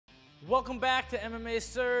Welcome back to MMA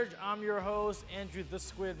Surge. I'm your host, Andrew the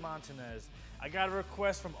Squid Montanez. I got a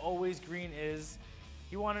request from Always Green Is.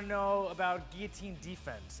 You want to know about guillotine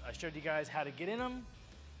defense. I showed you guys how to get in them.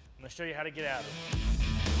 I'm going to show you how to get out of them.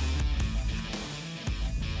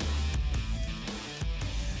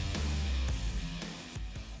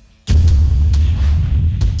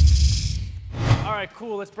 All right,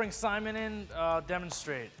 cool. Let's bring Simon in,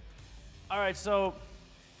 demonstrate. All right, so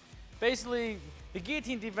basically, the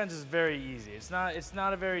guillotine defense is very easy. It's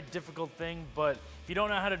not a very difficult thing, but if you don't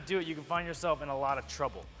know how to do it, you can find yourself in a lot of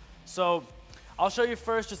trouble. So I'll show you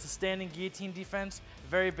first just a standing guillotine defense,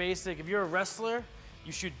 very basic. If you're a wrestler,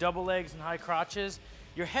 you shoot double legs and high crotches,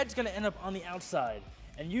 your head's gonna end up on the outside,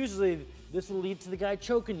 and usually this will lead to the guy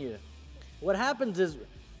choking you. What happens is,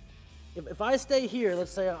 if I stay here,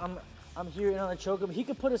 let's say I'm here and I choke him, he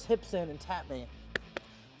could put his hips in and tap me.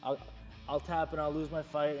 I'll tap and I'll lose my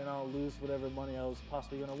fight and I'll lose whatever money I was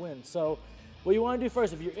possibly gonna win. So what you wanna do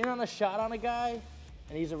first, if you're in on a shot on a guy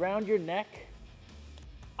and he's around your neck,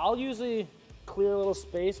 I'll usually clear a little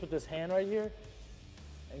space with this hand right here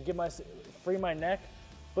and free my neck.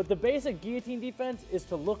 But the basic guillotine defense is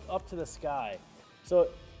to look up to the sky. So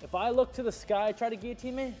if I look to the sky, try to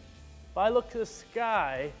guillotine me, if I look to the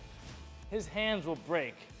sky, his hands will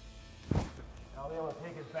break. I'll be able to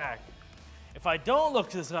take his back. If I don't look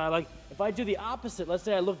to the sky, like if I do the opposite, let's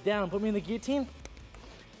say I look down and put me in the guillotine,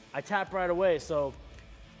 I tap right away. So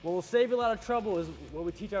what will save you a lot of trouble is what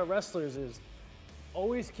we teach our wrestlers is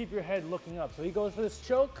always keep your head looking up. So he goes for this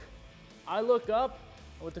choke, I look up,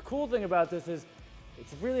 and what the cool thing about this is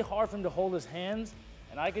it's really hard for him to hold his hands,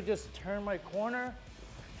 and I could just turn my corner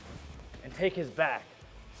and take his back.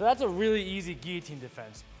 So that's a really easy guillotine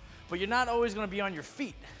defense. But you're not always gonna be on your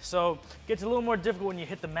feet. So it gets a little more difficult when you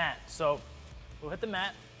hit the mat. So we'll hit the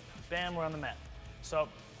mat, bam, we're on the mat. So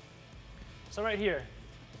right here,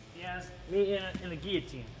 he has me in the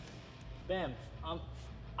guillotine. Bam,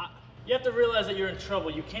 you have to realize that you're in trouble.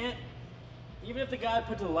 You can't, even if the guy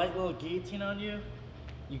puts a light little guillotine on you,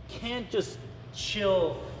 you can't just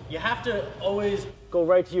chill. You have to always go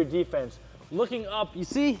right to your defense. Looking up, you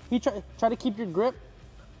see, he try to keep your grip.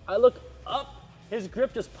 I look up, his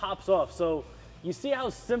grip just pops off. So you see how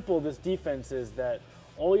simple this defense is, that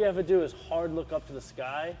all you have to do is hard look up to the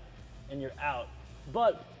sky and you're out.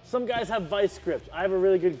 But some guys have vice grips. I have a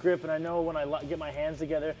really good grip, and I know when I get my hands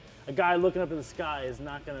together, a guy looking up in the sky is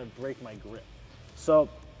not gonna break my grip. So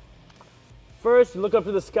first, you look up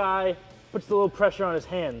to the sky, puts a little pressure on his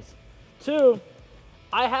hands. Two,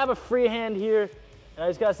 I have a free hand here, and I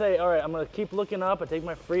just gotta say, all right, I'm gonna keep looking up. I take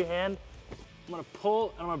my free hand, I'm gonna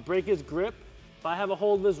pull, and I'm gonna break his grip. If I have a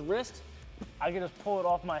hold of his wrist, I can just pull it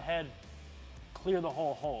off my head, clear the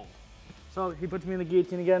whole hold. So he puts me in the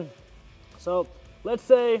guillotine again. So let's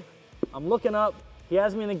say I'm looking up, he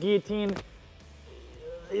has me in the guillotine,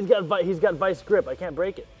 he's got vice grip, I can't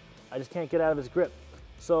break it. I just can't get out of his grip.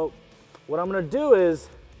 So what I'm gonna do is,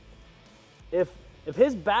 if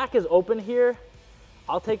his back is open here,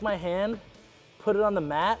 I'll take my hand, put it on the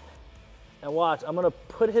mat, and watch, I'm gonna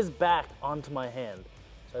put his back onto my hand.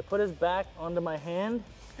 So I put his back onto my hand,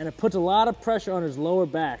 and it puts a lot of pressure on his lower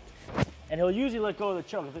back. And he'll usually let go of the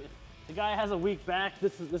choke. If the guy has a weak back,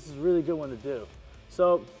 this is a really good one to do.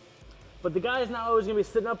 So, but the guy is not always gonna be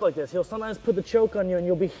sitting up like this. He'll sometimes put the choke on you and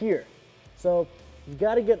you'll be here. So you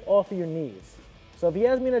gotta get off of your knees. So if he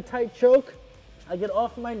has me in a tight choke, I get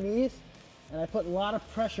off of my knees and I put a lot of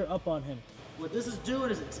pressure up on him. What this is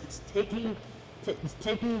doing is it's taking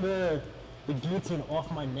the guillotine off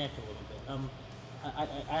my neck a little bit.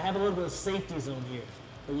 I have a little bit of safety zone here.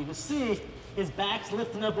 But you can see his back's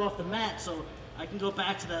lifting up off the mat, so I can go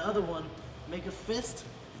back to that other one, make a fist,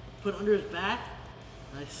 put under his back,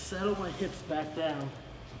 and I settle my hips back down.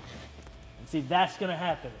 And see, that's gonna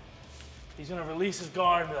happen. He's gonna release his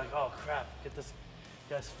guard and be like, oh crap, get this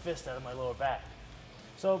guy's fist out of my lower back.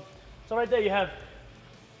 So right there you have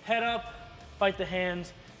head up, fight the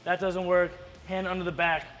hands, that doesn't work, hand under the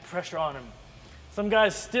back, pressure on him. Some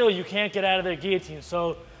guys still, you can't get out of their guillotine,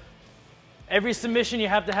 so every submission you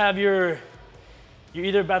have to have you're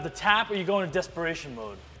either about to tap or you go into desperation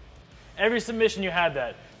mode. Every submission you have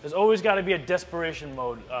that. There's always got to be a desperation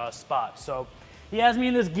mode spot. So he has me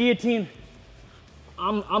in this guillotine.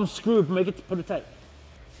 I'm screwed. Put it tight.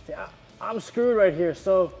 See, I'm screwed right here.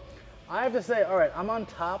 So I have to say, all right, I'm on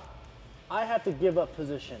top. I have to give up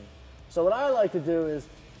position. So what I like to do is,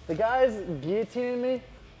 the guy's guillotining me.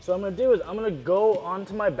 So what I'm gonna do is I'm gonna go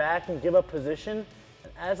onto my back and give up position.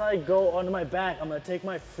 And as I go onto my back, I'm gonna take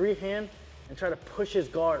my free hand and try to push his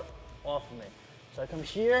guard off of me. So I come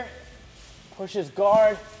here, push his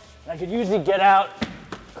guard, and I could usually get out,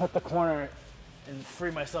 cut the corner, and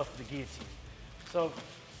free myself of the guillotine. So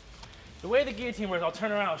the way the guillotine works, I'll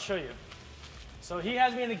turn around, I'll show you. So he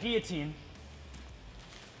has me in the guillotine.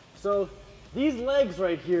 So these legs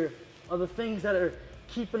right here are the things that are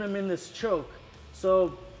keeping him in this choke.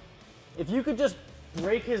 So if you could just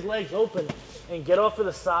break his legs open and get off to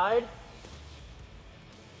the side,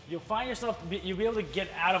 you'll find yourself, you'll be able to get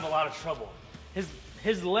out of a lot of trouble.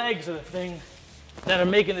 His legs are the thing that are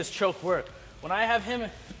making this choke work. When I have him,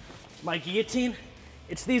 my guillotine,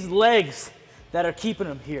 it's these legs that are keeping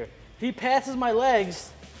him here. If he passes my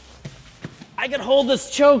legs, I can hold this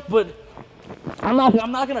choke, but I'm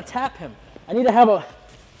not gonna tap him. I need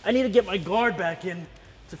to get my guard back in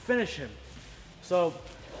to finish him. So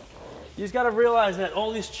you just gotta realize that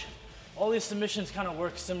all these submissions kind of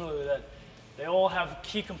work similarly, that they all have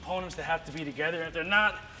key components that have to be together. And if they're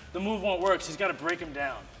not, the move won't work, so he's gotta break them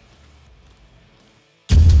down.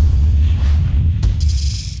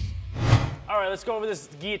 All right, let's go over this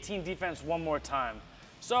guillotine defense one more time.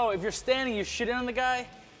 So if you're standing, you shit in on the guy,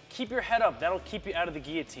 keep your head up. That'll keep you out of the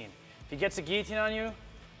guillotine. If he gets a guillotine on you,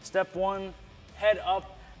 step one, head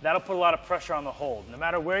up. That'll put a lot of pressure on the hold. No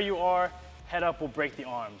matter where you are, head up will break the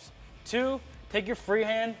arms. Two, take your free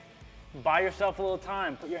hand, buy yourself a little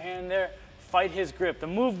time. Put your hand there, fight his grip. The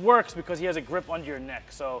move works because he has a grip under your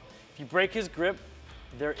neck. So if you break his grip,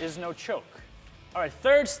 there is no choke. All right,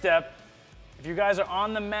 third step, if you guys are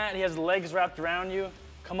on the mat, he has legs wrapped around you,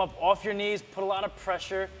 come up off your knees, put a lot of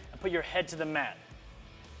pressure, and put your head to the mat.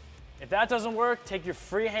 If that doesn't work, take your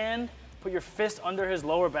free hand, put your fist under his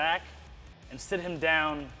lower back, and sit him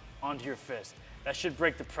down onto your fist. That should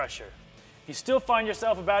break the pressure. If you still find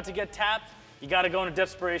yourself about to get tapped, you gotta go into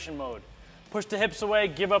desperation mode. Push the hips away,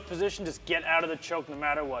 give up position, just get out of the choke no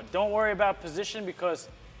matter what. Don't worry about position, because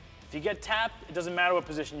if you get tapped, it doesn't matter what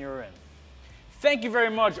position you're in. Thank you very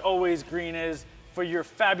much, Always Green Is, for your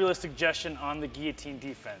fabulous suggestion on the guillotine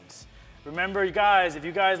defense. Remember, guys, if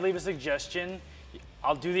you guys leave a suggestion,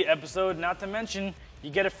 I'll do the episode. Not to mention, you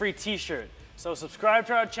get a free t-shirt. So subscribe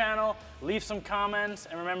to our channel, leave some comments,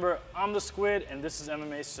 and remember, I'm the Squid, and this is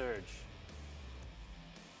MMA Surge.